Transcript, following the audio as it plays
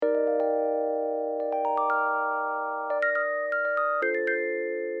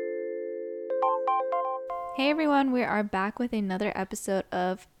Hey everyone, we are back with another episode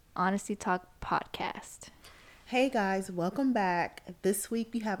of Honesty Talk Podcast. Hey guys, welcome back. This week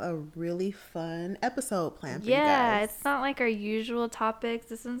we have a really fun episode planned for you Yeah, guys. it's not like our usual topics.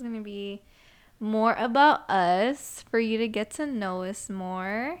 This one's going to be more about us for you to get to know us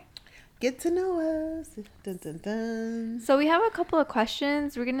more. Get to know us. Dun, dun, dun. So, we have a couple of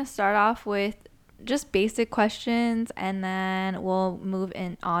questions. We're going to start off with just basic questions and then we'll move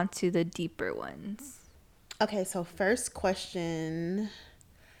in on to the deeper ones. Okay, so first question.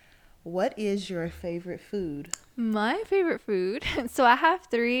 What is your favorite food? My favorite food. So, I have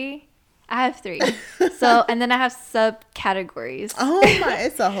three. So, and then I have subcategories. Oh my,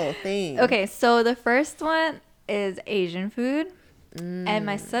 it's a whole thing. Okay, so the first one is Asian food. And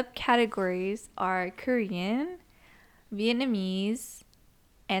my subcategories are Korean, Vietnamese,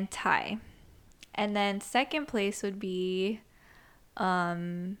 and Thai. And then second place would be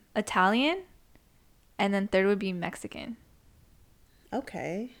Italian. And then third would be Mexican.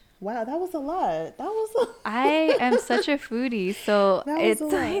 Okay. Wow, that was a lot. I am such a foodie, so That was it's a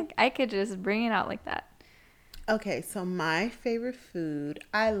lot. like I could just bring it out like that. Okay, so my favorite food,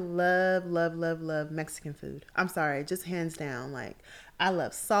 I love, love, love, love Mexican food. I'm sorry, just hands down. Like, I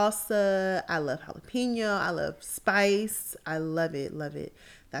love salsa, I love jalapeno, I love spice. I love it, love it.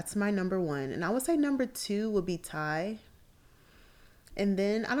 That's my number one. And I would say number two would be Thai. And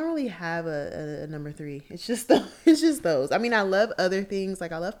then I don't really have a number three. It's just it's just those. I mean, I love other things,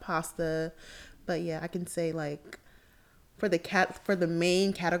 like I love pasta, but yeah, I can say like for the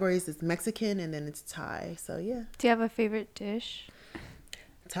main categories it's Mexican and then it's Thai. So yeah. Do you have a favorite dish?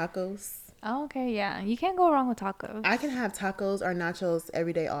 Tacos. Oh, okay, yeah. You can't go wrong with tacos. I can have tacos or nachos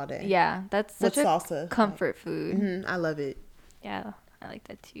every day, all day. Yeah, that's With such a salsa. comfort food. I love it. Yeah, I like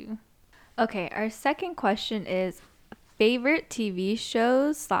that too. Okay, our second question is favorite TV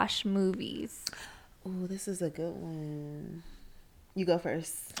shows / movies. Oh, this is a good one. You go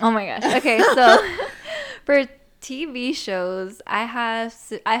first. Oh my gosh. Okay, so for TV shows, I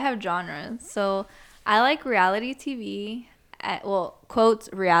have genres. So I like reality TV. Well, quotes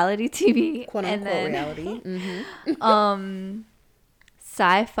reality TV, Quote and unquote then reality.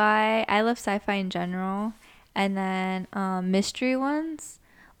 sci-fi. I love sci-fi in general, and then mystery ones,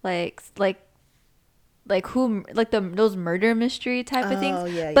 like who like those murder mystery type of things. Oh,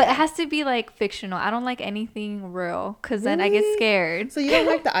 yeah, But yeah. it has to be like fictional. I don't like anything real because then I get Really? scared. So you don't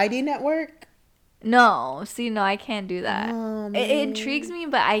like the ID network? No, see, no, I can't do that. Oh, It man. intrigues me,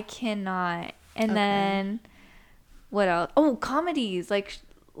 but I cannot. And Okay. then what else? Oh, comedies like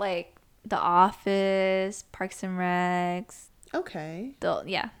The Office, Parks and Recs. Okay.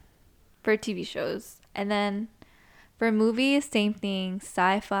 Yeah, for TV shows. And then for movies, same thing.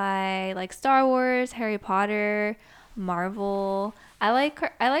 Sci-fi, like Star Wars, Harry Potter, Marvel. I like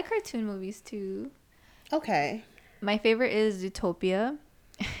cartoon movies too. Okay. My favorite is Zootopia.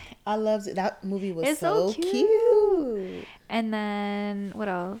 I loved it. That movie was It's so so cute. cute. And then what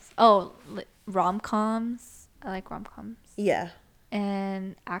else? Oh, rom-coms. I like rom-coms. Yeah.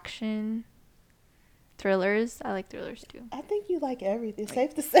 And action thrillers. I like thrillers too. I think you like everything. It's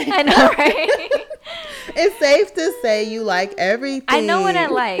safe to say. I know, right? It's safe to say you like everything. I know what I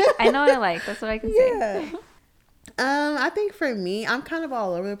like. That's what I can say. Yeah. I think for me, I'm kind of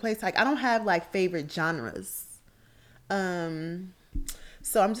all over the place. Like I don't have like favorite genres.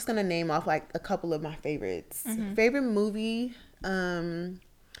 So I'm just gonna name off like a couple of my favorites. Favorite movie,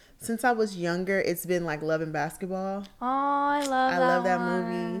 since I was younger, it's been like Love and Basketball. Oh, I love that one.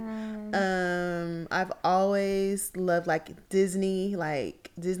 movie. I've always loved like Disney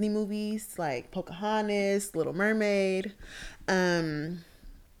movies, like Pocahontas, Little Mermaid. I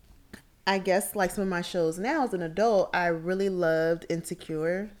guess like some of my shows now as an adult, I really loved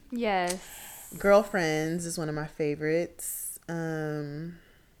Insecure. Yes. Girlfriends is one of my favorites.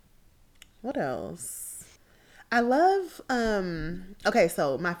 What else? I love okay,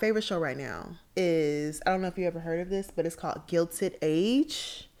 so my favorite show right now is, I don't know if you ever heard of this, but it's called Gilded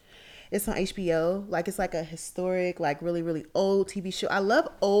Age. It's on HBO. Like it's like a historic, like really, really old TV show. I love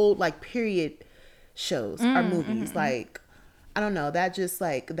old like period shows or movies. Like I don't know, that just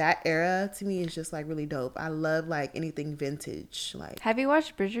like that era to me is just like really dope. I love like anything vintage. Like Have you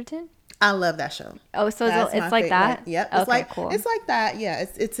watched Bridgerton? I love that show. Oh, so That's my it's like that? Like, yep. Okay, It's like cool. It's like that. Yeah.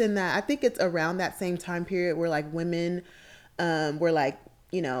 It's in that. I think it's around that same time period where like women, were like,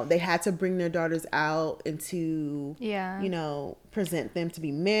 you know, they had to bring their daughters out and to, Yeah. you know, present them to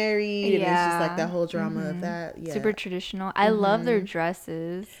be married. And it's just like that whole drama of that. Yeah. Super traditional. I love their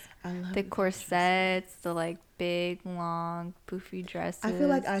dresses. I love The it. corsets, the like big, long, poofy dresses. I feel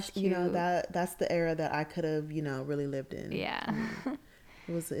like It's you know, cute. that's the era that I could have, you know, really lived in. Yeah.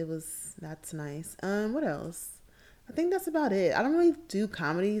 That's nice. What else? I think that's about it. I don't really do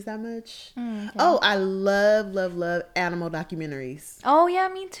comedies that much. Okay. Oh, I love animal documentaries. Oh yeah,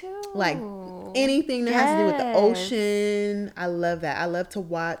 me too. Like anything that has to do with the Yes. ocean. I love that. I love to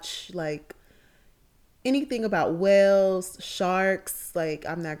watch like anything about whales, sharks. Like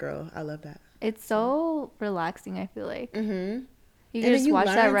I'm that girl. I love that. It's so relaxing, I feel like. Mhm. You can And then just you watch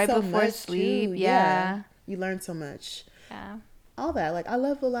that learn right so before much sleep. too. Yeah. Yeah. You learn so much. Yeah. All that. Like I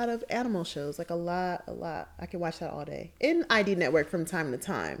love a lot of animal shows. Like a lot. I can watch that all day. In ID Network from time to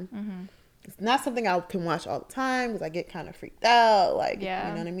time. Mm-hmm. It's not something I can watch all the time because I get kind of freaked out. Like, Yeah.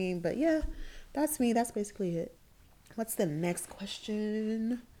 you know what I mean? But yeah, that's me. That's basically it. What's the next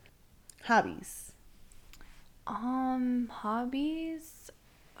question? Hobbies. Hobbies.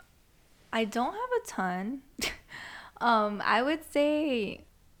 I don't have a ton. I would say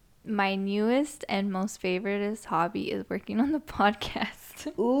my newest and most favoriteest hobby is working on the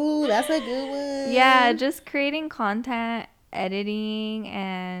podcast. Ooh, that's a good one. Yeah, just creating content, editing,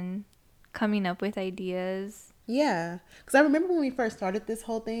 and coming up with ideas. Yeah. Because I remember when we first started this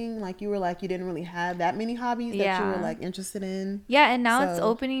whole thing, like you were like, you didn't really have that many hobbies that you were Yeah. like interested in. Yeah, and now it's So,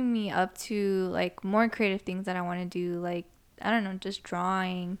 opening me up to like more creative things that I want to do. Like, I don't know, just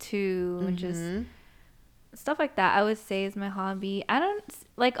drawing too, just mm-hmm. stuff like that. I would say is my hobby. I don't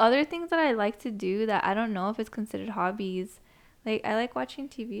like other things that I like to do that I don't know if it's considered hobbies. Like, I like watching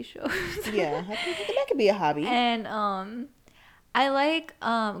TV shows. Yeah, I think that could be a hobby. And I like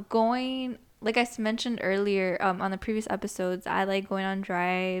going, like I mentioned earlier on the previous episodes, I like going on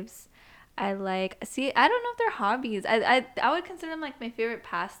drives. I like, see, I don't know if they're hobbies. I would consider them like my favorite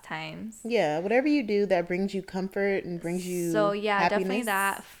pastimes. Yeah, whatever you do that brings you comfort and brings you So yeah, happiness. definitely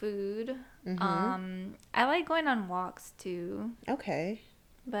that. Food. Mm-hmm. I like going on walks too. Okay.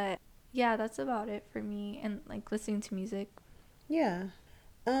 But yeah, that's about it for me. And like listening to music. Yeah.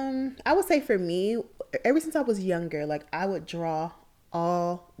 I would say for me, ever since I was younger, like I would draw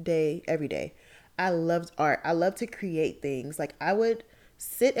all day, every day. I loved art. I love to create things. Like I would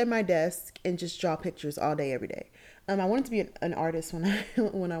sit at my desk and just draw pictures all day, every day. I wanted to be an artist when I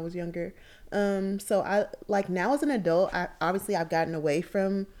when I was younger. So I like now as an adult, I've gotten away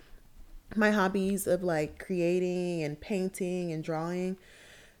from my hobbies of like creating and painting and drawing.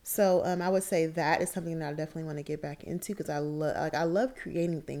 So I would say that is something that I definitely want to get back into because I love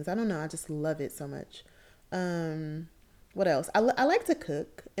creating things. I don't know, I just love it so much. What else? I like to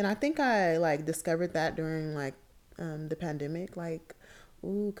cook, and I think I like discovered that during like the pandemic. Like,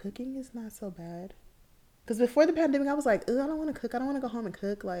 ooh, cooking is not so bad. Because before the pandemic, I was like, I don't want to cook. I don't want to go home and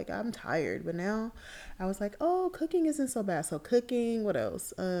cook. Like, I'm tired. But now, I was like, oh, cooking isn't so bad. So cooking. What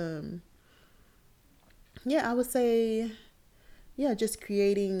else? Yeah, I would say yeah, just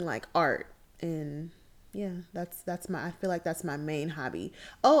creating like art and yeah, that's my I feel like that's my main hobby.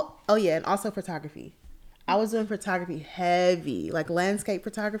 Oh yeah, and also photography. I was doing photography heavy, like landscape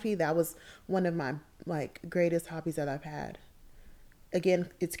photography. That was one of my like greatest hobbies that I've had. Again,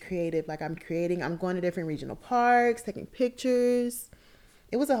 it's creative. Like I'm going to different regional parks, taking pictures.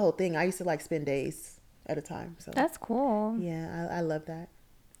 It was a whole thing. I used to like spend days at a time. So That's cool. yeah, I love that.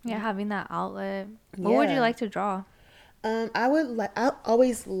 Yeah, having that outlet. What would you Yeah. like to draw? I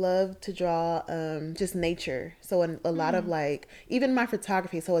always love to draw just nature. So a lot of like even my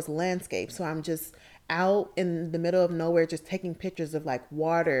photography, so it's landscape. So I'm just out in the middle of nowhere just taking pictures of like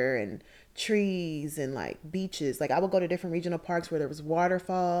water and trees and like beaches. Like I would go to different regional parks where there was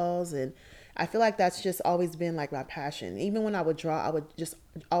waterfalls, and I feel like that's just always been like my passion. Even when I would draw, I would just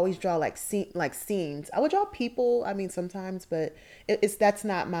always draw like scenes. I would draw people, I mean sometimes, but it's that's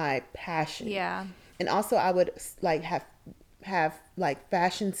not my passion. Yeah. And also I would like have like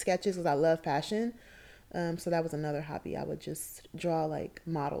fashion sketches because I love fashion. So that was another hobby. I would just draw like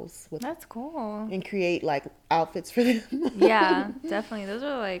models with That's cool. and create like outfits for them. Yeah, definitely. Those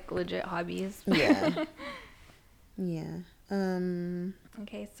are like legit hobbies. Yeah. Yeah.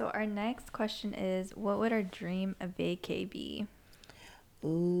 Okay, so our next question is, what would our dream vacay be?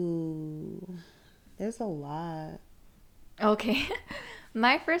 Ooh. There's a lot. Okay.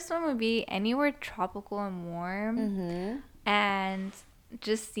 My first one would be anywhere tropical and warm. Mm-hmm. And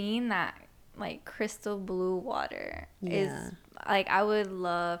just seeing that like crystal blue water is Yeah. like I would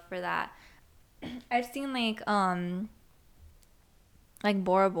love for that. I've seen like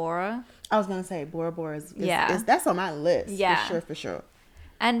Bora Bora. I was gonna say Bora Bora Yeah. that's on my list. Yeah. For sure.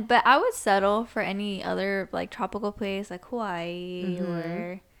 And but I would settle for any other like tropical place like Hawaii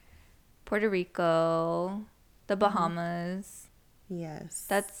or Puerto Rico, the Bahamas. Yes.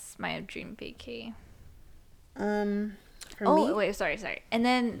 That's my dream vacay. For Oh, me. wait, sorry. And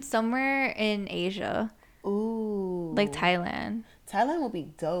then somewhere in Asia, Ooh. like Thailand. Thailand would be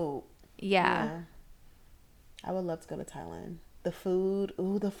dope. Yeah. Yeah. I would love to go to Thailand. The food.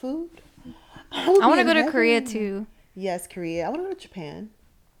 Ooh, the food. I want to go to Korea too. Yes, Korea. I want to go to Japan.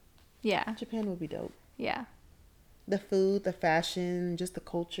 Yeah. Japan would be dope. Yeah. The food, the fashion, just the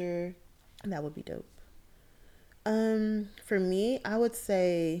culture. That would be dope. For me, I would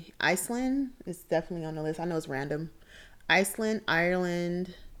say Iceland is definitely on the list. I know it's random. Iceland,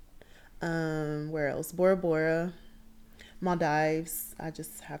 Ireland, where else? Bora Bora, Maldives. I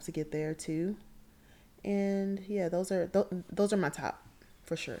just have to get there too. And yeah, those are my top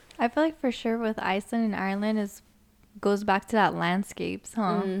for sure. I feel like for sure with Iceland and Ireland goes back to that landscapes,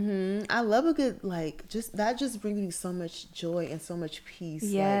 huh? I love a good just brings me so much joy and so much peace.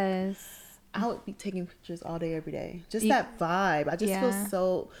 Yes. I would be taking pictures all day, every day. Just that vibe. I just feel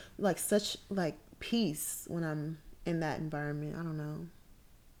so such peace when I'm in that environment. I don't know.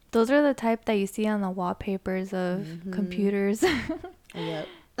 Those are the type that you see on the wallpapers of computers. Yep.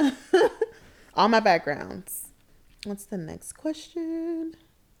 All my backgrounds. What's the next question?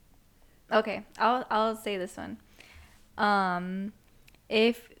 Okay, I'll say this one.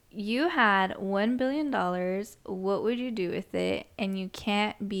 If you had $1 billion, what would you do with it? And you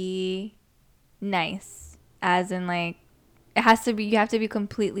can't be nice, as in like it has to be. You have to be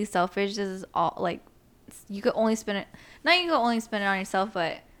completely selfish. This is all like you could only spend it. Not you could only spend it on yourself,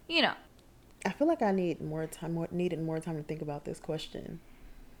 but you know. I feel like I needed more time to think about this question.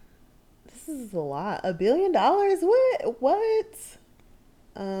 This is a lot. $1 billion? What?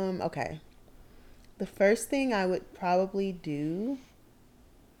 Okay. The first thing I would probably do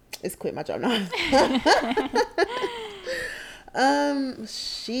is quit my job now.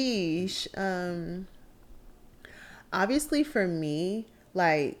 Sheesh. Obviously for me,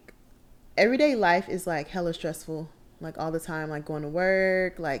 like everyday life is like hella stressful, like all the time, like going to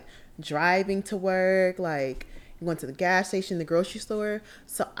work, like driving to work, like going to the gas station, the grocery store.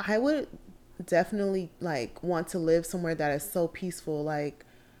 So I would definitely like want to live somewhere that is so peaceful, like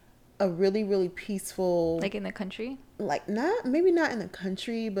a really, really peaceful, Like in the country? Like maybe not in the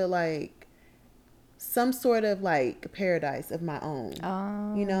country, but like some sort of like paradise of my own.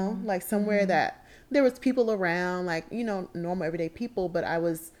 Oh. You know, like somewhere that there was people around, like, you know, normal everyday people, but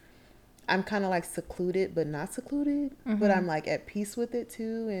I'm kind of like secluded, but not secluded, but I'm like at peace with it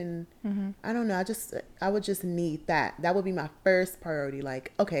too. And I don't know. I would just need that. That would be my first priority.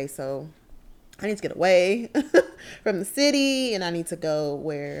 Like, okay, so I need to get away from the city and I need to go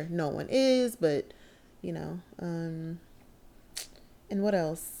where no one is, but you know, and what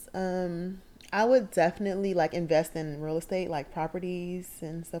else? I would definitely like invest in real estate, like properties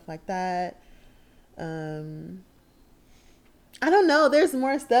and stuff like that. I don't know. There's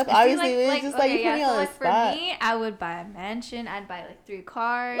more stuff. Obviously, it's just like you put me on the spot. For me, I would buy a mansion. I'd buy like 3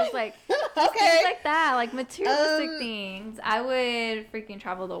 cars, like okay, things like that, like materialistic things. I would freaking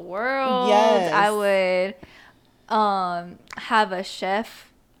travel the world. Yes. I would have a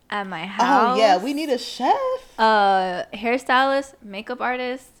chef at my house. Oh yeah, we need a chef. Hairstylist, makeup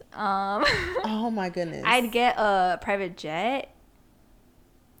artist. Oh my goodness. I'd get a private jet.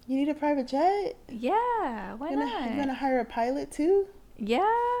 You need a private jet? Yeah, why not? You gonna hire a pilot too? Yeah.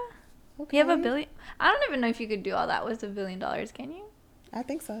 Okay. You have $1 billion. I don't even know if you could do all that with $1 billion. Can you? I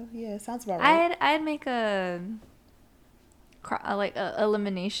think so. Yeah, it sounds about right. I'd make a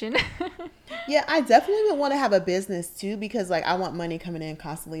elimination. Yeah, I definitely would want to have a business too, because like I want money coming in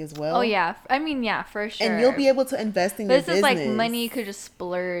constantly as well. Oh yeah, I mean yeah, for sure. And you'll be able to invest in your business. This is like money you could just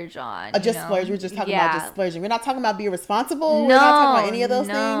splurge on. Just splurge. We're just talking about just splurging. We're not talking about being responsible. We're not talking about any of those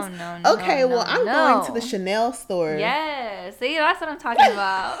things. No. Okay, well I'm going to the Chanel store. Yes, see, that's what I'm talking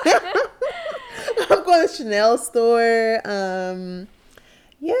about. I'm going to the Chanel store.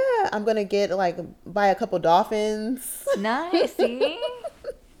 Yeah, I'm gonna buy a couple dolphins. Nice, see?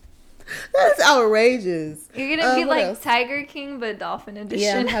 That's outrageous. You're gonna be like else? Tiger King, but dolphin edition.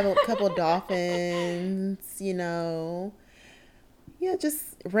 Yeah, I'm have a couple dolphins. You know, yeah, just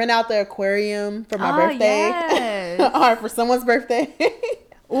rent out the aquarium for my birthday, yes. or for someone's birthday.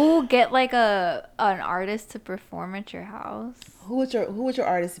 Ooh, get like an artist to perform at your house. Who would your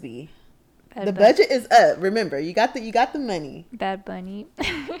artist be? Bad budget is up. Remember, you got the money. Bad Bunny.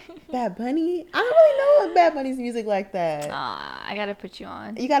 Bad Bunny? I don't really know Bad Bunny's music like that. I gotta put you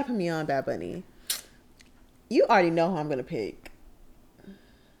on. You gotta put me on, Bad Bunny. You already know who I'm gonna pick.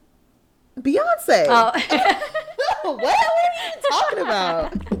 Beyonce. Oh. What are you talking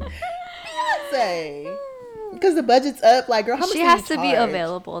about? Beyonce. Because the budget's up. Like, girl, how much? She has to be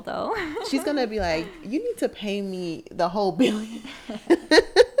available though. She's gonna be like, you need to pay me the whole $1 billion.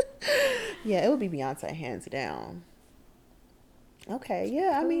 Yeah, it would be Beyonce, hands down. Okay,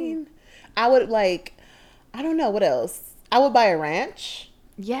 yeah, I mean, I would I don't know, what else? I would buy a ranch.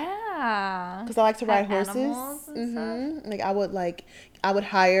 Yeah. Because I like to ride Have horses. animals and stuff. Like I would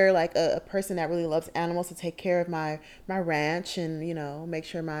hire like a person that really loves animals to take care of my ranch and make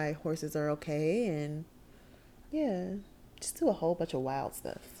sure my horses are okay and yeah, just do a whole bunch of wild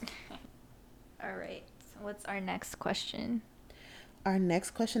stuff. All right. So what's our next question? Our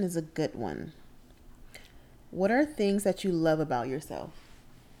next question is a good one. What are things that you love about yourself?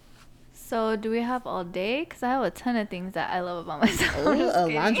 So do we have all day? Because I have a ton of things that I love about myself. Oh,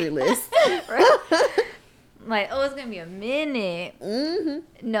 a laundry list. Like, oh, it's gonna be a minute.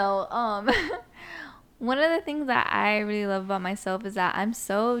 Mm-hmm. No, one of the things that I really love about myself is that I'm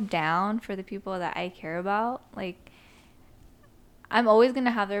so down for the people that I care about. Like, I'm always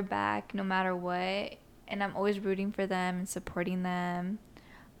gonna have their back no matter what, and I'm always rooting for them and supporting them.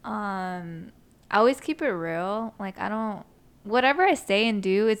 I always keep it real. Like, I don't, whatever I say and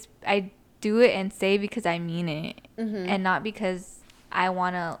do, I do it and say because I mean it, and not because I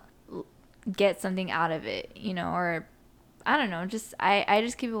want to get something out of it, or I don't know. Just I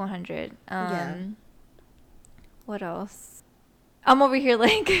just keep it 100. Yeah. What else? I'm over here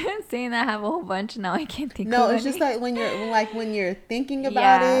like saying that I have a whole bunch now. I can't think No, of it's any. just like when you're thinking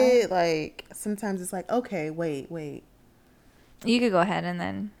about it, like sometimes it's like, okay, wait. You could go ahead and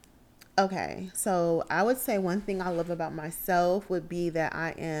then. Okay, so I would say one thing I love about myself would be that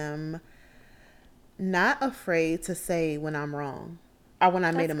I am not afraid to say when I'm wrong or when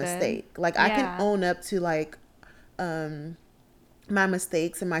I made a That's good. mistake. Like I can Yeah. own up to like my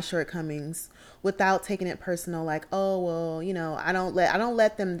mistakes and my shortcomings without taking it personal. Like, oh well, I don't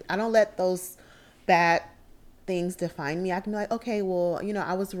let those bad things define me. I can be like, okay, well,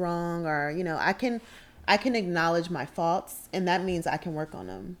 I was wrong, or I can acknowledge my faults, and that means I can work on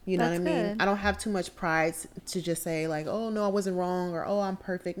them. You know That's what I mean? good. I don't have too much pride to just say like, oh no, I wasn't wrong, or oh, I'm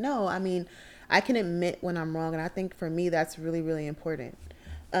perfect. No, I mean, I can admit when I'm wrong, and I think for me that's really really important.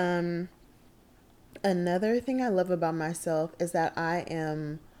 Another thing I love about myself is that I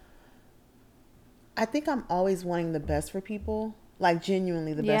think I'm always wanting the best for people, like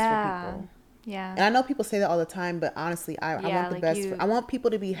genuinely the best for Yeah. people. Yeah. And I know people say that all the time, but honestly, I Yeah, want the like best. you. I want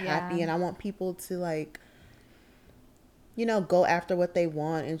people to be Yeah. happy, and I want people to like, go after what they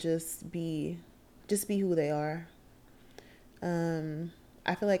want and just be who they are.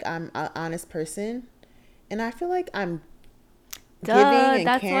 I feel like I'm an honest person, and I feel like I'm giving Duh. and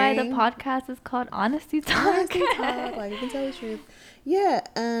That's why the caring. podcast is called Honesty Talk. Honesty talk, like you can tell the truth. Yeah.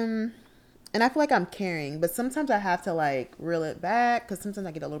 And I feel like I'm caring, but sometimes I have to like reel it back because sometimes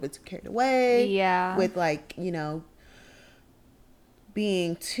I get a little bit too carried away Yeah. with like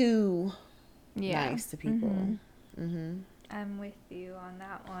being too Yeah. nice to people. I'm with you on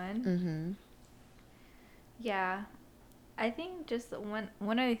that one. Mm-hmm. Yeah. I think just one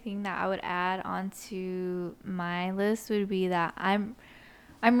other thing that I would add onto my list would be that I'm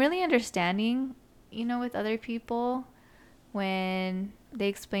really understanding, with other people when they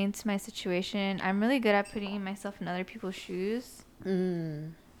explain to my situation. I'm really good at putting myself in other people's shoes.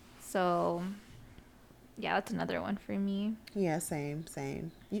 So, yeah, that's another one for me. Yeah, same.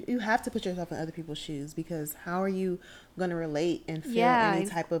 You have to put yourself in other people's shoes because how are you going to relate and feel any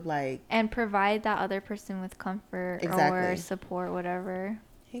type of like... And provide that other person with comfort or support, whatever.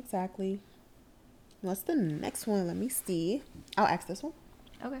 Exactly. What's the next one? Let me see. I'll ask this one.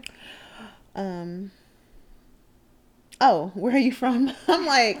 Okay. Oh, where are you from? I'm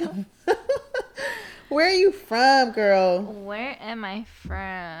like, where are you from, girl? Where am I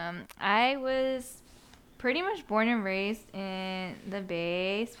from? I was pretty much born and raised in the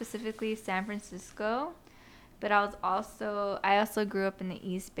Bay, specifically San Francisco. But I also grew up in the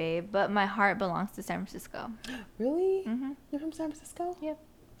East Bay, but my heart belongs to San Francisco. Really? Mm-hmm. You're from San Francisco? Yep.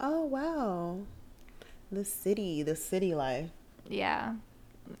 Oh, wow. The city life. Yeah.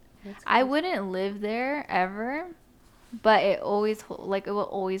 That's cool. I wouldn't live there ever, but it will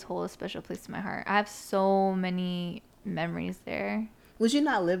always hold a special place in my heart. I have so many memories there. Would you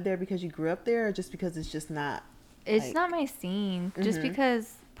not live there because you grew up there or just because it's just not? It's not my scene. Just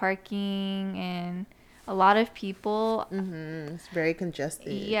because parking and a lot of people. It's very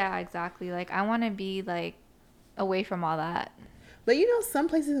congested. Yeah, exactly. Like, I want to be, like, away from all that. But, some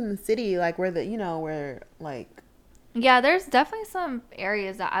places in the city, like, where, like... Yeah, there's definitely some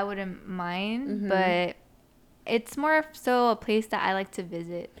areas that I wouldn't mind, but it's more so a place that I like to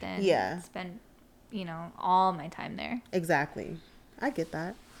visit than spend, all my time there. Exactly. I get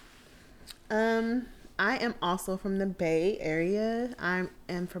that. I am also from the Bay Area. I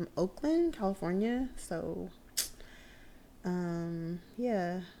am from Oakland, California. So,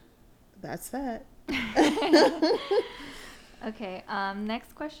 yeah, that's that. Okay.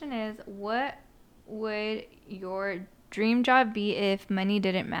 Next question is, what would your dream job be if money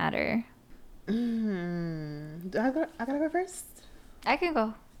didn't matter? I gotta go first. I can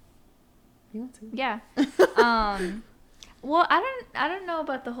go. You want to? Yeah. Well, I don't know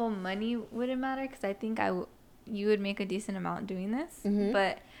about the whole money wouldn't matter because I think you would make a decent amount doing this. Mm-hmm.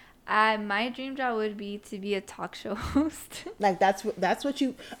 But my dream job would be to be a talk show host. Like that's what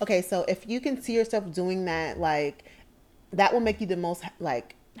you. Okay, so if you can see yourself doing that, like that will make you the most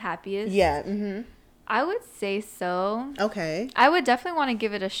like Happiest. yeah. Mm-hmm. I would say so. Okay. I would definitely want to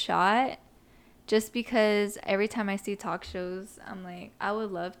give it a shot. Just because every time I see talk shows, I'm like, I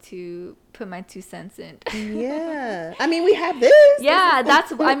would love to put my 2 cents in. Yeah. I mean, we have this. Yeah,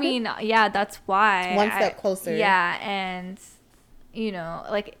 that's why. One step closer. Yeah, and,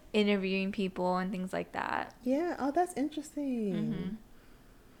 like interviewing people and things like that. Yeah. Oh, that's interesting. Mm-hmm.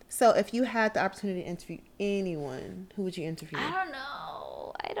 So if you had the opportunity to interview anyone, who would you interview? I don't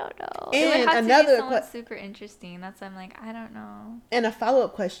know. And it would have another to be someone super interesting. That's why I'm like, I don't know. And a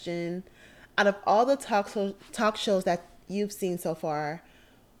follow-up question. Out of all the talk shows that you've seen so far,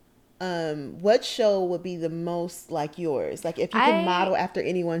 what show would be the most like yours? Like if you can model after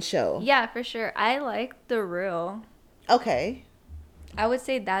anyone's show. Yeah, for sure. I like The Real. Okay. I would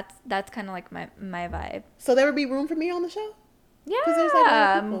say that's kind of like my vibe. So there would be room for me on the show? Yeah. There's like a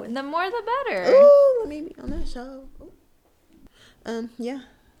lot of people. The more the better. Ooh, let me be on that show. Ooh. Yeah.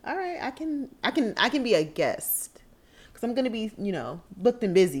 All right. I can be a guest. I'm gonna be, booked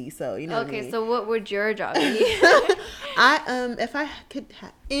and busy, so Okay, what I mean? So what would your job be? If I could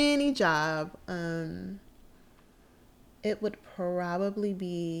have any job, it would probably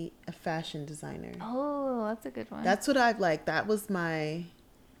be a fashion designer. Oh, that's a good one. That's what I've like. That was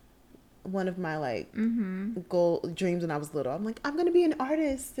one of my like goal dreams when I was little. I'm like, I'm gonna be an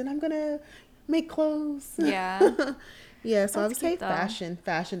artist and I'm gonna make clothes. Yeah. Yeah. So I would That's say cute, though.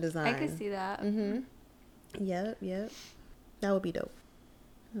 fashion design. I could see that. Yep. That would be dope.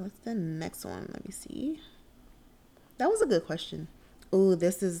 What's the next one? Let me see. That was a good question. Ooh,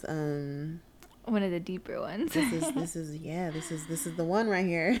 this is one of the deeper ones. This is the one right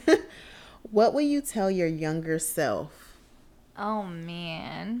here. What will you tell your younger self? Oh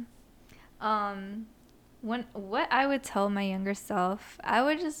man. What I would tell my younger self, I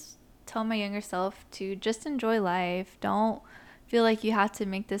would just tell my younger self to just enjoy life. Don't feel like you have to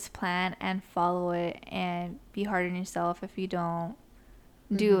make this plan and follow it and be hard on yourself if you don't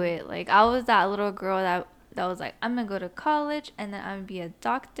do it. Like I was that little girl that was like, I'm gonna go to college and then I'm gonna be a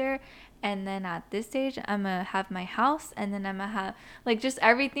doctor and then at this stage I'm gonna have my house and then I'm gonna have like just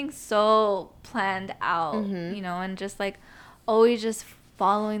everything so planned out, and just like always just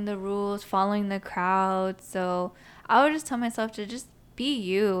following the rules, following the crowd. So I would just tell myself to just be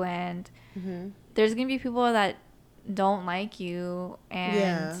you, and there's gonna be people that don't like you,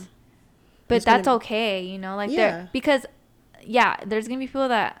 and but that's okay, because there's gonna be people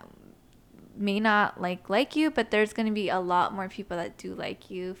that may not like you, but there's gonna be a lot more people that do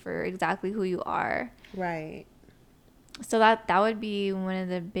like you for exactly who you are. Right. So that would be one of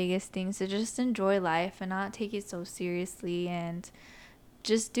the biggest things, to just enjoy life and not take it so seriously, and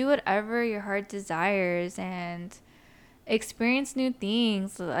just do whatever your heart desires and experience new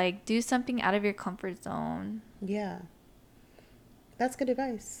things. Like do something out of your comfort zone. Yeah. That's good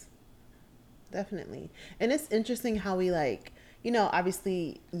advice. Definitely. And it's interesting how we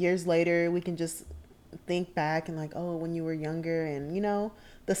obviously years later we can just think back and like, oh, when you were younger and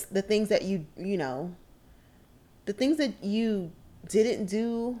the things that the things that you didn't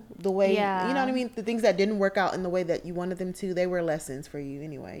do the way, you know what I mean? The things that didn't work out in the way that you wanted them to, they were lessons for you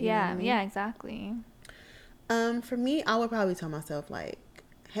anyway. You know what I mean? Yeah, exactly. For me, I would probably tell myself like,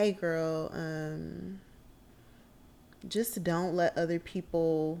 hey girl, just don't let other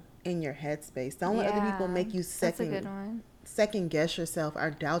people in your headspace. Don't let other people make you second guess yourself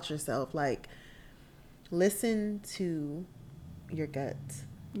or doubt yourself. Like, listen to your gut.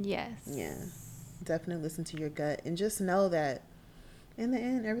 Yes. Yeah. Definitely listen to your gut and just know that in the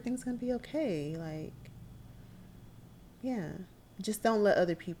end everything's gonna be okay. Like, yeah. Just don't let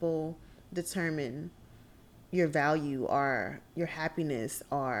other people determine your value or your happiness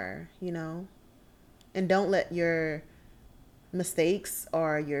or, and don't let your mistakes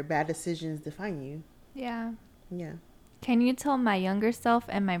or your bad decisions define you. Yeah. Yeah. Can you tell my younger self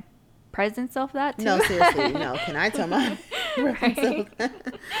and my present self that too? No, seriously. No. Can I tell my present self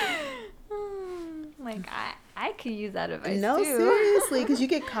that? Like, I could use that advice too. No, seriously. Because you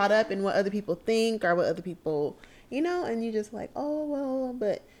get caught up in what other people think or what other people, and you just like, oh, well,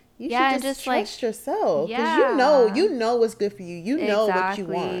 but you should just trust yourself. Because you know what's good for you. You know what you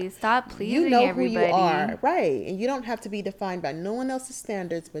want. Stop pleasing everybody. Who you are. Right. And you don't have to be defined by no one else's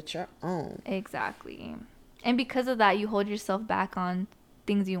standards but your own. Exactly. And because of that, you hold yourself back on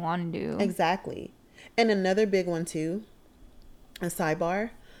things you want to do. Exactly. And another big one too, a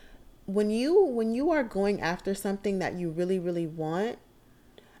sidebar, when you are going after something that you really really want,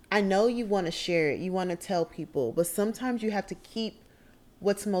 I know you want to share it, you want to tell people, but sometimes you have to keep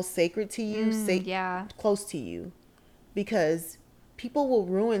what's most sacred to you Yeah. close to you, because people will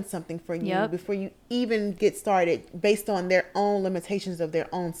ruin something for you Yep. before you even get started based on their own limitations of their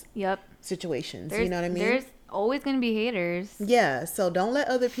own Yep. situations. You know what I mean? There's always going to be haters. Yeah, so don't let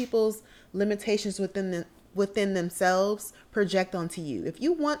other people's limitations within themselves project onto you. If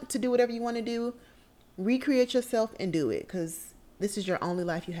you want to do whatever you want to do, recreate yourself and do it, because this is your only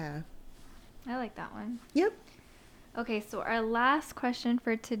life you have. I like that one. Yep. Okay, so our last question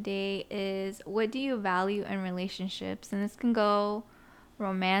for today is, what do you value in relationships? And this can go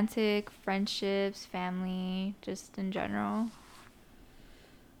romantic, friendships, family, just in general.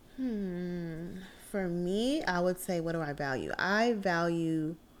 For me, I would say, what do I value? I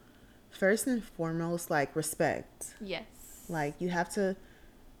value, first and foremost, like respect. Yes. Like, you have to,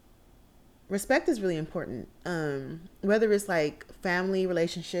 respect is really important. Whether it's like family,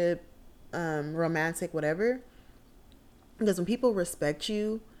 relationship, romantic, whatever. Because when people respect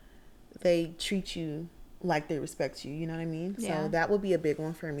you, they treat you like they respect you. You know what I mean? Yeah. So that would be a big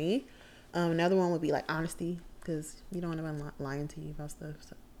one for me. Another one would be like honesty, because you don't want anyone lying to you about stuff.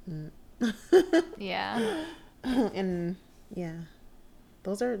 So. Yeah. And yeah,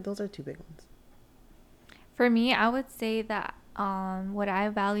 those are two big ones. For me, I would say that what I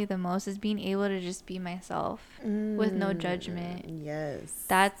value the most is being able to just be myself with no judgment. Yes.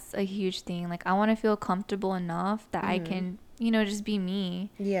 That's a huge thing. Like, I want to feel comfortable enough that I can, just be me.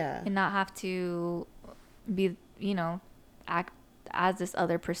 Yeah. And not have to be, act as this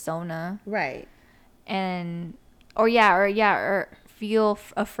other persona. Right. And, or feel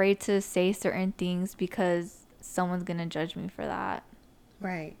afraid to say certain things because someone's going to judge me for that.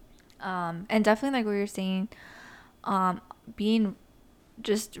 Right. And definitely, like what you're saying, being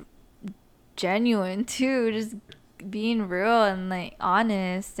just genuine too, just being real and like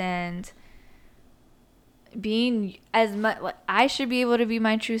honest, and being as much like, I should be able to be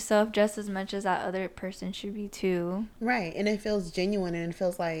my true self just as much as that other person should be too. Right. And it feels genuine, and it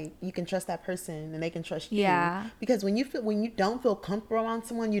feels like you can trust that person and they can trust you. Yeah. Because when you don't feel comfortable around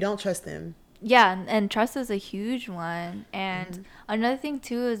someone, you don't trust them. Yeah, and trust is a huge one. And another thing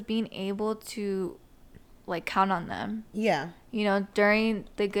too is being able to like count on them. Yeah. During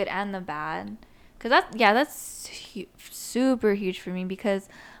the good and the bad. Because that's super huge for me, because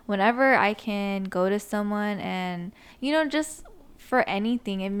whenever I can go to someone and, just for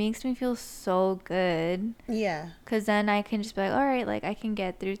anything, it makes me feel so good. Yeah. Because then I can just be like, all right, like I can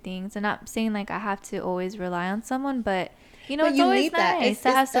get through things. And not saying like I have to always rely on someone, but it's always nice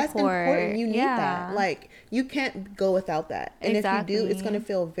to have support. That's important. You need that. Like, you can't go without that. And Exactly. if you do, it's going to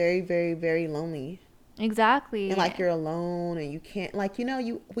feel very, very, very lonely. Exactly. And like you're alone, and you can't, like,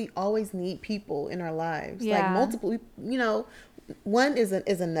 we always need people in our lives. Yeah. Like multiple, one is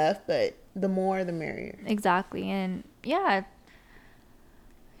enough, but the more the merrier. Exactly. And yeah,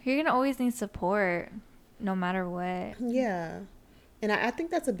 you're going to always need support no matter what. Yeah. And I think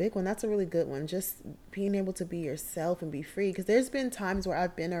that's a big one. That's a really good one. Just being able to be yourself and be free. Because there's been times where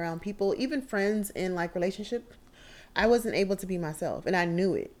I've been around people, even friends in like relationship, I wasn't able to be myself, and I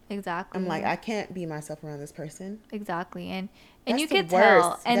knew it. Exactly. I'm like, I can't be myself around this person. Exactly. And That's you the could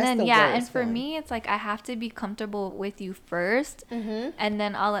tell. worst. And That's then, the and worst for one. me, it's like I have to be comfortable with you first, and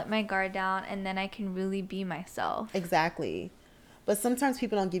then I'll let my guard down, and then I can really be myself. Exactly. But sometimes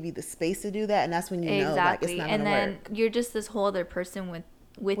people don't give you the space to do that, and that's when you know, like, it's not going to work. And then you're just this whole other person with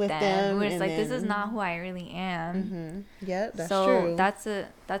them. Where it's like, this is not who I really am. Yep, that's true. So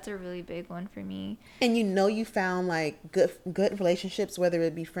that's a really big one for me. And you found like good relationships, whether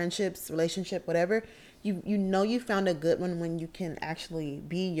it be friendships, relationship, whatever. You found a good one when you can actually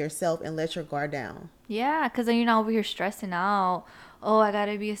be yourself and let your guard down. Yeah, because then you're not over here stressing out. Oh, I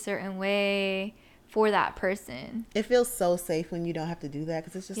gotta be a certain way for that person. It feels so safe when you don't have to do that,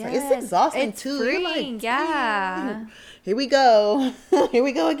 because it's just like, Yes, it's exhausting it's too. freeing, You're like, yeah. Here we go. Here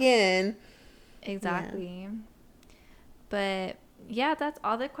we go again. Exactly. Yeah. But yeah, that's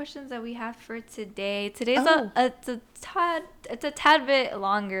all the questions that we have for today. Today's it's a tad bit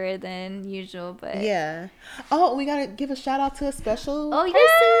longer than usual, but yeah. Oh, we gotta give a shout out to a special person.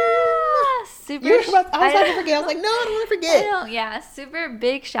 Yeah, super. I was about to forget. I was like, no, I don't want to I forget. know, yeah. Super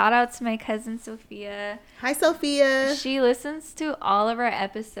big shout out to my cousin Sophia. Hi, Sophia. She listens to all of our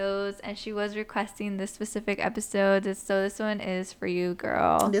episodes, and she was requesting this specific episode. So this one is for you,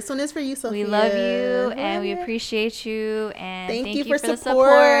 girl. This one is for you, Sophia. We love you, and we appreciate you, and thank you for for the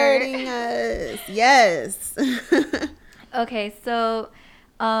support. supporting us. Yes. Okay, so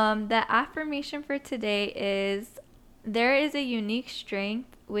the affirmation for today is, there is a unique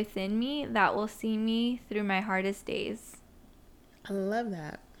strength within me that will see me through my hardest days. I love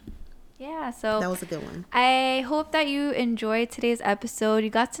that. Yeah, so that was a good one. I hope that you enjoyed today's episode. You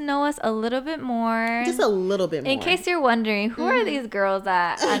got to know us a little bit more. Just a little bit more. In case you're wondering, who are these girls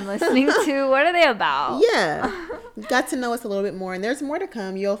that I'm listening to? What are they about? Yeah. You got to know us a little bit more, and there's more to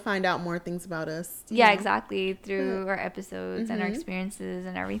come. You'll find out more things about us. Yeah, exactly. Through our episodes and our experiences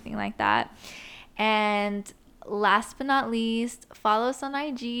and everything like that. And last but not least, follow us on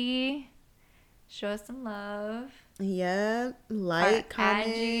IG. Show us some love. Yeah. Like,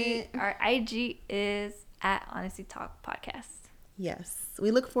 comment. Our IG is at Honesty Talk Podcast. Yes.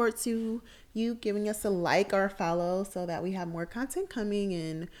 We look forward to you giving us a like or a follow so that we have more content coming,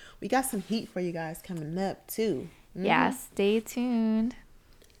 and we got some heat for you guys coming up too. Yeah, stay tuned.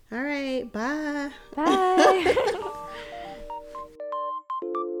 All right. Bye. Bye.